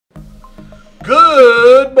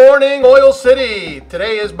Good morning, Oil City.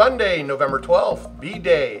 Today is Monday, November 12th,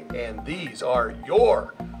 B-Day, and these are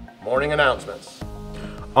your morning announcements.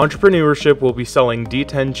 Entrepreneurship will be selling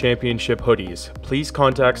D10 Championship hoodies. Please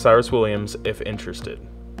contact Cyrus Williams if interested.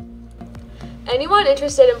 Anyone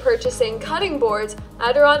interested in purchasing cutting boards,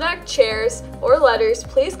 Adirondack chairs, or letters,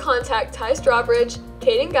 please contact Ty Strawbridge,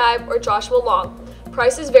 Caden Geib, or Joshua Long.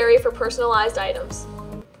 Prices vary for personalized items.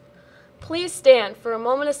 Please stand for a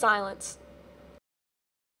moment of silence.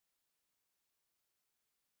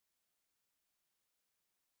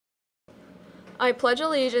 I pledge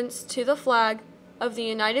allegiance to the flag of the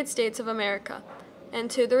United States of America, and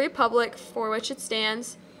to the republic for which it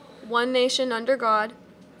stands, one nation under God,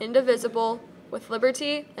 indivisible, with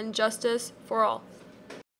liberty and justice for all.